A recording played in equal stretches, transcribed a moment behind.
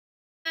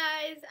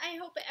guys. I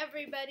hope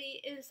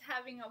everybody is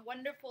having a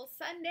wonderful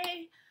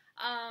Sunday.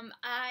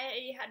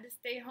 I had to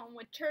stay home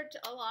with church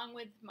along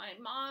with my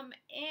mom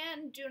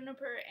and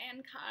Juniper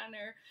and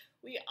Connor.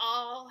 We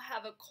all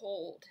have a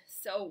cold,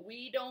 so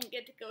we don't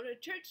get to go to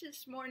church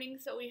this morning,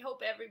 so we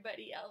hope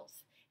everybody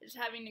else is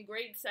having a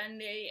great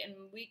Sunday and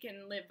we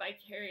can live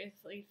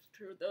vicariously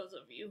through those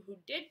of you who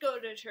did go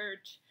to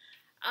church.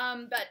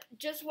 But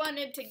just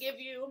wanted to give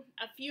you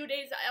a few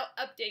days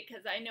update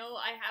because I know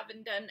I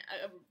haven't done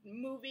a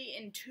movie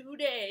in 2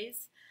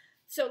 days.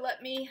 So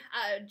let me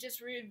just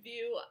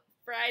review.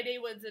 Friday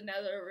was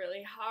another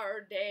really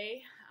hard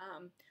day.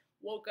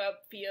 Woke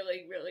up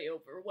feeling really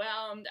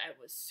overwhelmed. I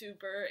was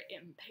super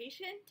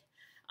impatient,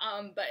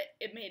 but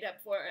it made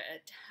up for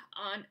it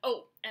and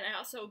I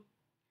also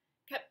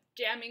kept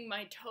jamming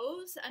my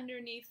toes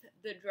underneath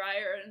the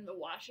dryer and the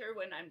washer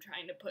when I'm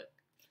trying to put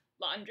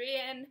laundry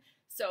in.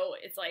 So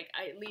it's like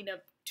I lean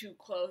up too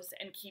close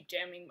and keep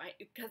jamming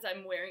because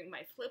I'm wearing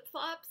my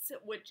flip-flops,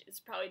 which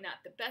is probably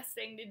not the best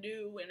thing to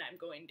do when I'm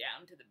going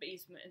down to the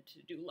basement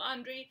to do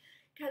laundry,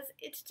 because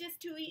it's just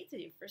too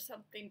easy for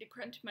something to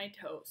crunch my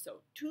toes.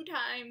 So 2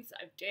 times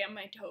I've jammed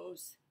my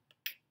toes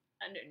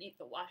underneath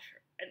the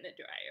washer and the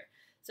dryer.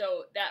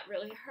 So that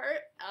really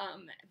hurt,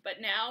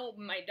 but now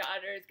my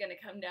daughter is going to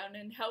come down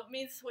and help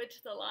me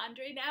switch the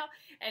laundry now,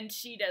 and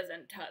she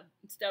doesn't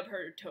stub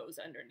her toes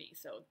underneath.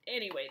 So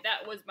anyway,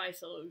 that was my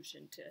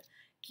solution to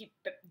keep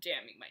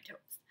jamming my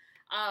toes.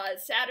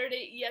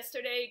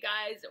 Yesterday,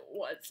 guys,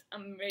 was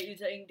an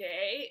amazing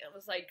day. It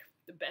was like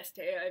the best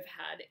day I've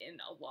had in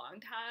a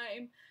long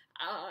time.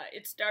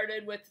 It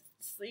started with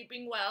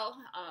sleeping well,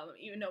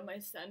 even though my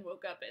son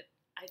woke up at,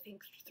 I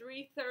think,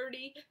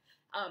 3:30.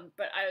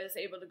 But I was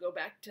able to go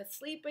back to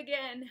sleep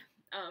again,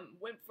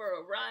 went for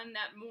a run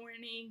that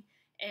morning,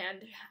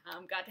 and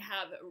got to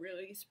have a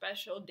really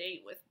special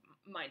date with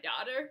my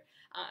daughter.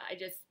 I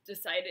just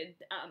decided,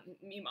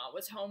 Mima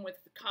was home with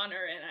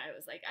Connor, and I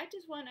was like, I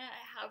just want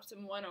to have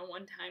some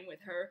one-on-one time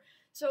with her.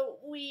 So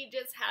we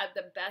just had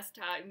the best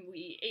time.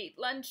 We ate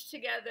lunch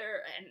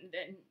together, and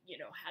then,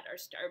 had our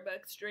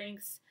Starbucks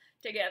drinks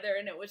together,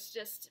 and it was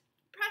just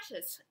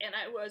precious, and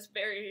I was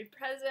very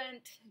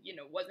present,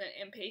 wasn't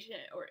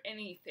impatient or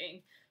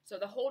anything. So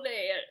the whole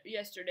day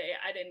yesterday,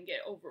 I didn't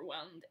get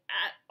overwhelmed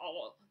at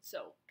all.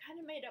 So kind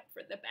of made up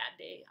for the bad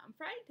day on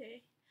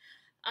Friday.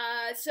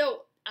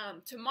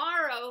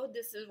 Tomorrow,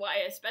 this is why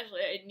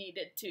especially I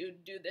needed to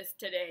do this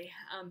today.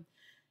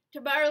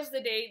 Tomorrow's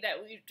the day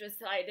that we've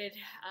decided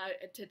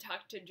to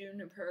talk to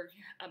Juniper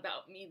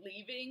about me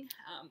leaving.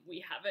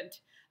 We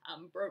haven't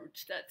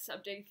broached that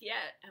subject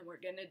yet, and we're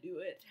gonna do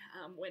it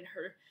when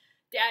her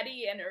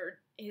daddy and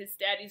his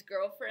daddy's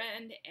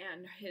girlfriend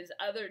and his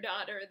other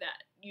daughter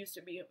that used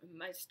to be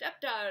my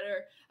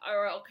stepdaughter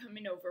are all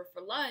coming over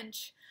for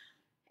lunch,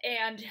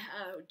 and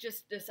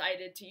just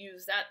decided to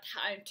use that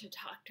time to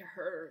talk to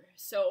her.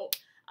 So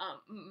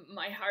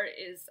my heart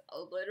is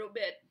a little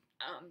bit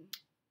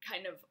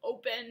kind of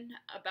open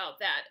about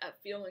that,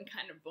 feeling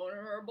kind of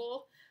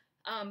vulnerable.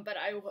 But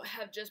I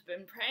have just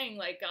been praying,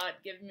 like, God,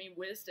 give me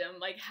wisdom.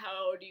 Like,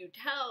 how do you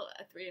tell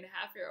a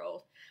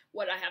 3.5-year-old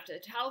what I have to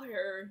tell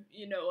her,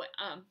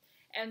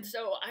 and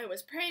so I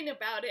was praying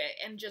about it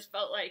and just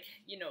felt like,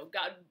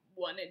 God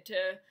wanted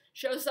to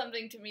show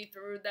something to me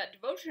through that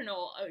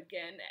devotional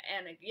again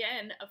and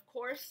again. Of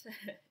course,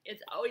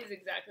 it's always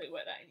exactly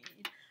what I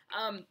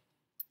need.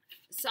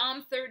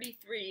 Psalm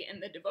 33 in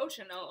the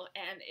devotional,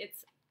 and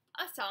it's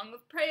a song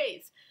of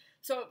praise.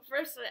 So at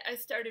first I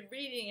started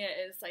reading it,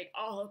 it's like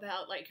all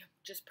about like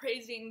just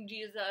praising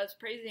Jesus.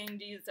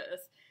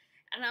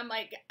 And I'm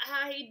like,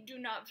 I do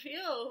not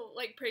feel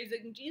like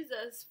praising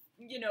Jesus,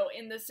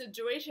 in the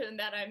situation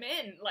that I'm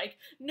in. Like,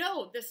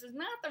 no, this is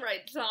not the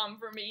right psalm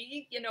for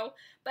me,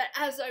 But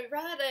as I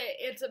read it,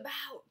 it's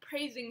about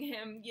praising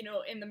him,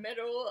 in the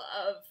middle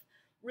of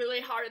really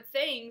hard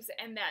things,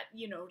 and that,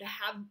 to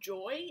have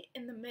joy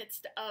in the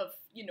midst of,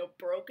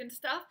 broken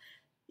stuff.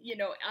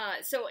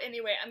 So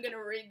anyway, I'm going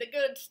to read the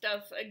good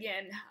stuff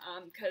again,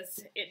 because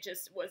it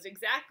just was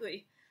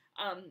exactly,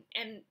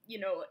 and,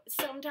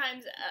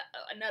 sometimes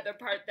another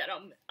part that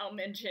I'll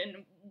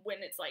mention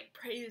when it's like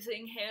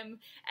praising him,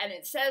 and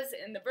it says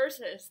in the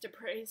verses to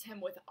praise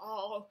him with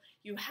all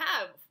you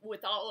have,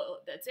 with all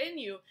that's in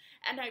you,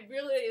 and I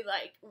really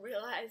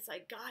realize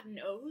God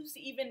knows,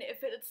 even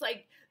if it's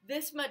like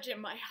this much in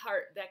my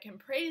heart that can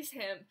praise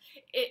him,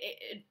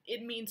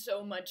 it means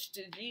so much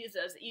to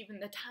Jesus, even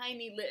the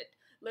tiny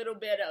little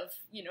bit of,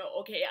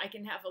 okay, I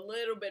can have a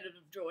little bit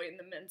of joy in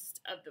the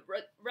midst of the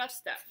rough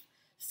stuff.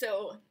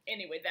 So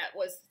anyway, that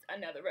was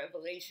another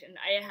revelation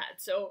I had.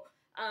 So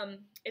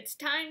it's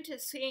time to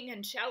sing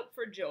and shout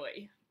for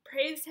joy.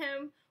 Praise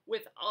him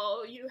with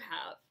all you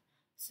have.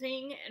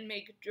 Sing and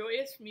make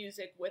joyous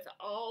music with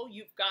all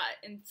you've got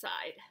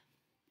inside.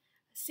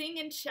 Sing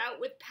and shout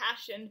with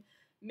passion,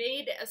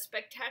 made a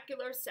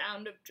spectacular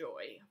sound of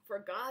joy, for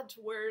God's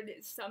word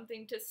is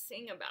something to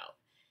sing about.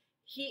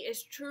 He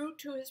is true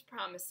to his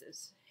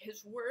promises.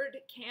 His word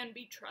can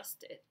be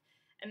trusted,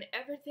 and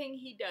everything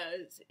he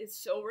does is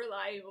so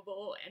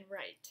reliable and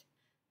right.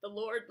 The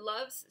Lord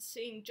loves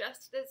seeing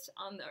justice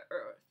on the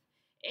earth.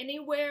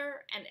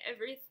 Anywhere and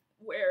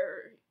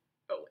everywhere,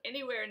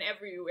 anywhere and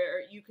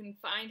everywhere, you can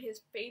find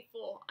his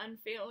faithful,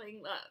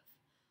 unfailing love.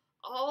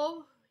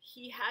 All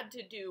he had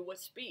to do was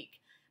speak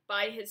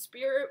by his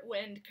spirit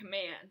wind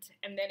command,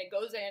 and then it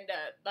goes into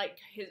like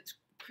his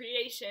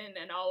creation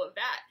and all of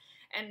that,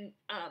 and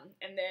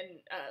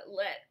then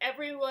let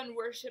everyone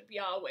worship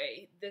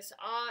Yahweh, this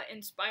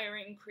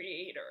awe-inspiring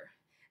creator.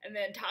 And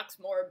then talks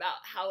more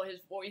about how his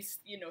voice,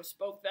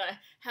 spoke the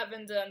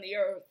heavens and the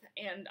earth.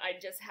 And I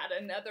just had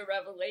another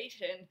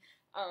revelation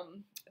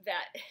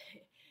that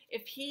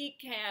if he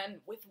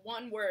can, with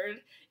one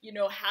word,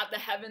 have the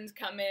heavens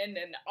come in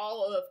and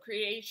all of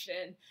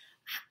creation,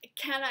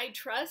 can I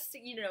trust,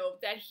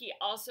 that he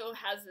also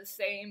has the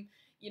same,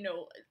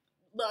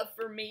 love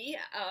for me?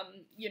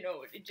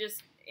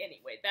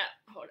 Anyway,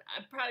 hold on,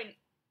 I'm probably,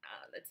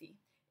 let's see.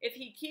 If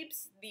he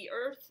keeps the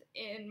earth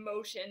in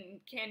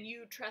motion, can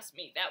you trust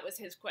me? That was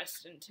his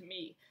question to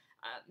me.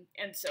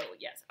 And so,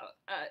 yes,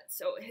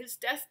 so his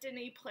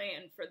destiny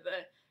plan for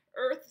the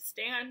earth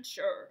stands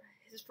sure.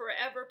 His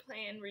forever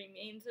plan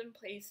remains in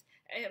place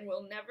and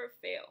will never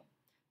fail.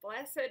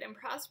 Blessed and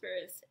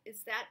prosperous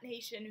is that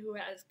nation who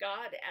has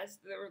God as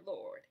their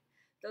Lord.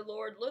 The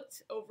Lord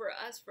looks over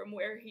us from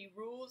where he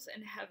rules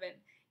in heaven,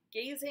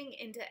 gazing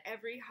into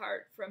every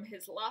heart from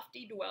his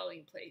lofty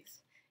dwelling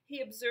place. He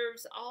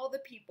observes all the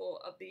people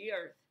of the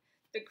earth.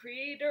 The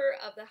creator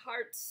of the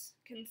hearts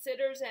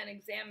considers and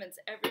examines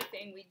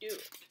everything we do.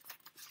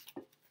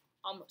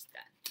 Almost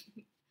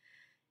done.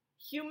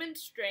 Human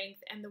strength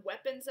and the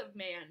weapons of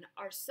man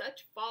are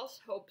such false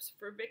hopes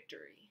for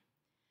victory.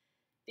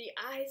 The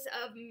eyes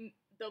of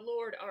the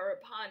Lord are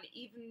upon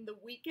even the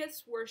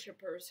weakest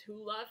worshippers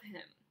who love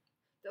him,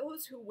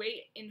 those who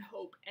wait in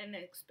hope and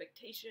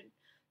expectation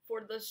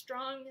for the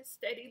strong,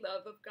 steady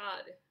love of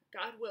God.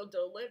 God will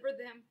deliver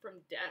them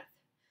from death.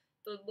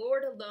 The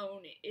Lord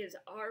alone is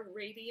our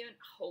radiant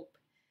hope,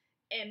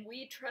 and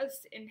we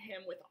trust in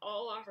him with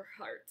all our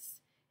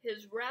hearts.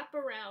 His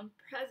wraparound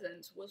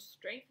presence will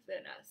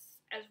strengthen us.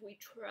 As we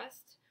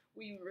trust,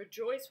 we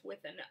rejoice with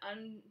an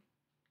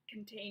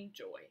uncontained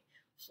joy,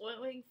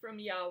 flowing from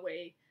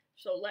Yahweh.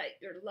 So let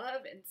your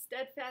love and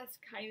steadfast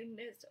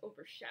kindness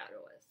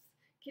overshadow us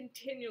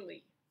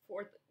continually,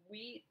 for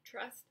we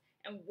trust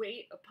and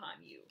wait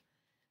upon you.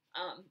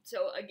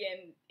 So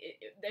again,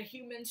 the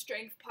human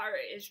strength part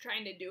is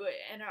trying to do it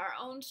in our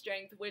own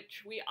strength,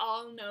 which we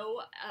all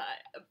know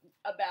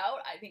about.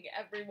 I think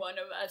every one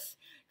of us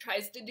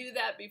tries to do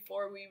that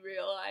before we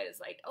realize,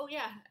 like, oh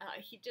yeah,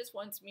 he just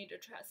wants me to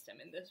trust him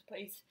in this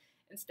place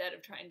instead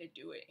of trying to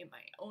do it in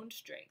my own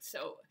strength.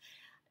 So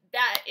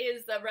that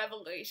is the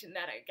revelation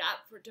that I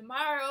got for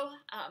tomorrow.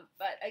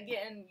 But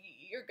again,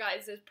 your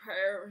guys'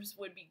 prayers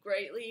would be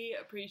greatly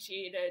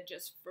appreciated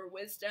just for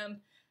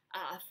wisdom.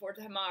 For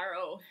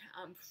tomorrow,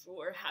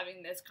 for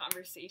having this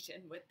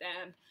conversation with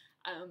them.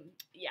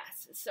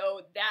 Yes,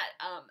 so that,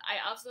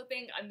 I also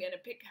think I'm going to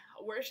pick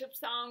a worship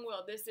song.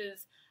 Well, this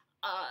is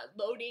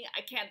loading.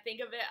 I can't think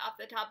of it off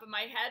the top of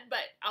my head,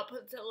 but I'll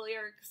put the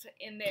lyrics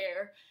in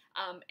there.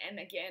 And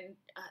again,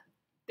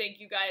 thank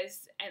you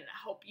guys, and I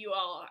hope you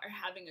all are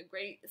having a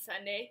great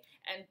Sunday.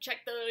 And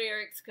check the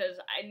lyrics, because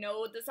I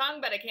know the song,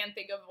 but I can't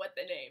think of what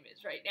the name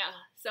is right now.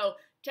 So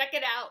check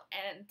it out,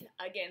 and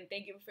again,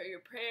 thank you for your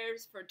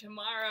prayers for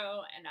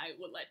tomorrow, and I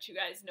will let you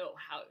guys know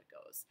how it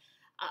goes.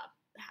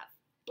 Have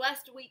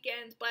blessed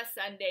weekends, blessed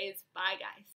Sundays. Bye, guys.